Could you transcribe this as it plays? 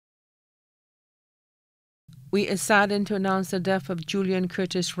We are saddened to announce the death of Julian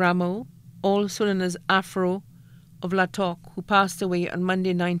Curtis Rameau, also known as Afro of La Toc, who passed away on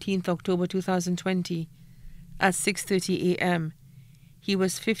Monday 19th October 2020 at 6:30 a.m. He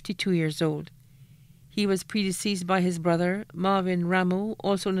was 52 years old. He was predeceased by his brother, Marvin Rameau,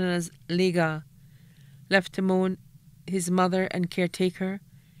 also known as Lega, left to mourn his mother and caretaker,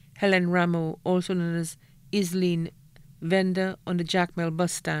 Helen Rameau, also known as Isleen, vendor on the Jackmel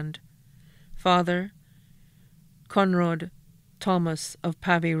bus stand. Father, Conrad Thomas of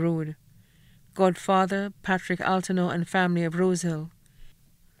Pave Road. Godfather, Patrick Altano and family of Rosehill.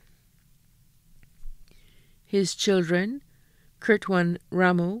 His children, Kurtwan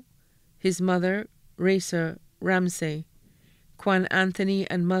Rameau, his mother, Racer Ramsey, Quan Anthony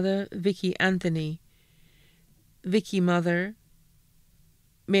and mother, Vicky Anthony, Vicky mother,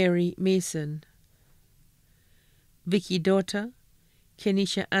 Mary Mason, Vicky daughter,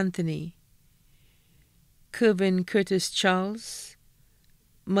 Kenisha Anthony, Kervin Curtis Charles,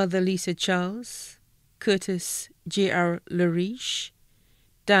 mother Lisa Charles, Curtis J.R. Lariche,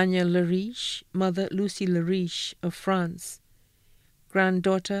 Daniel Lariche, mother Lucy Lariche of France,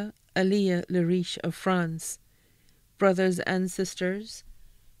 granddaughter Aliyah Lariche of France, brothers and sisters,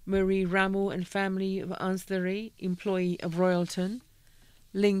 Marie Rameau and family of Ancillary, employee of Royalton,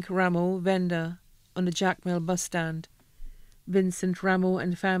 Link Rameau, vendor on the Jackmel bus stand, Vincent Rameau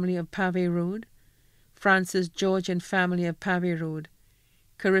and family of Pave Road, Francis George and family of Pave Road,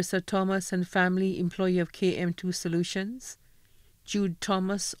 Carissa Thomas and family, employee of KM2 Solutions, Jude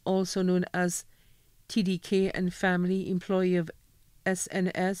Thomas, also known as TDK and family, employee of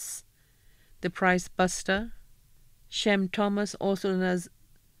SNS, The Price Buster, Shem Thomas, also known as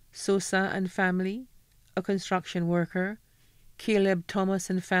Sosa and family, a construction worker, Caleb Thomas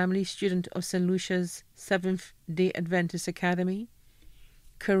and family, student of St. Lucia's Seventh-day Adventist Academy,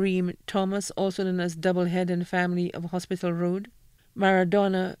 Kareem Thomas, also known as Doublehead and family of Hospital Road,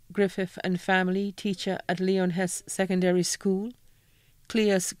 Maradona Griffith and family, teacher at Leon Hess Secondary School,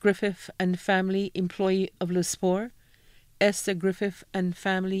 Cleus Griffith and family, employee of Le Sport, Esther Griffith and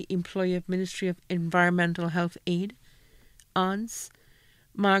family, employee of Ministry of Environmental Health Aid, aunts,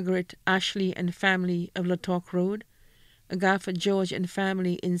 Margaret Ashley and family of La Toc Road, Agatha George and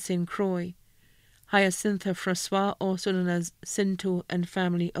family in St. Croix, Hyacintha Francois, also known as Cinto and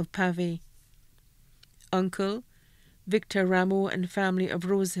family of Pave, uncle, Victor Rameau and family of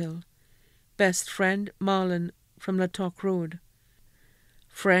Rosehill, best friend, Marlon from La Toc Road,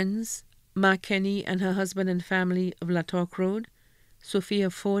 friends, Ma Kenny and her husband and family of La Toc Road, Sophia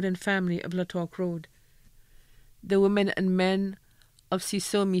Ford and family of La Toc Road, the women and men of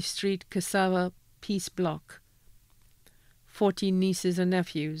Sisomi Street, Cassava Peace Block, 14 nieces and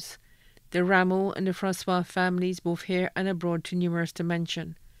nephews, the Rameau and the Francois families, both here and abroad, too numerous to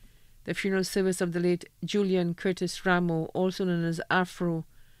mention. The funeral service of the late Julian Curtis Rameau, also known as Afro,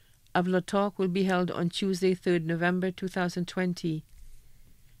 of La Toc, will be held on Tuesday, 3rd November 2020,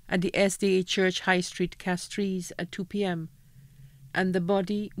 at the SDA Church, High Street, Castries, at 2 p.m., and the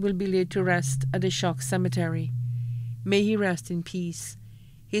body will be laid to rest at the Shock Cemetery. May he rest in peace.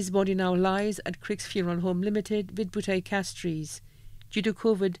 His body now lies at Crick's Funeral Home Limited, Vidbutay, Castries. Due to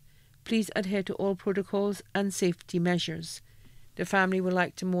COVID, please adhere to all protocols and safety measures. The family would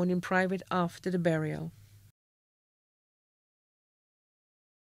like to mourn in private after the burial.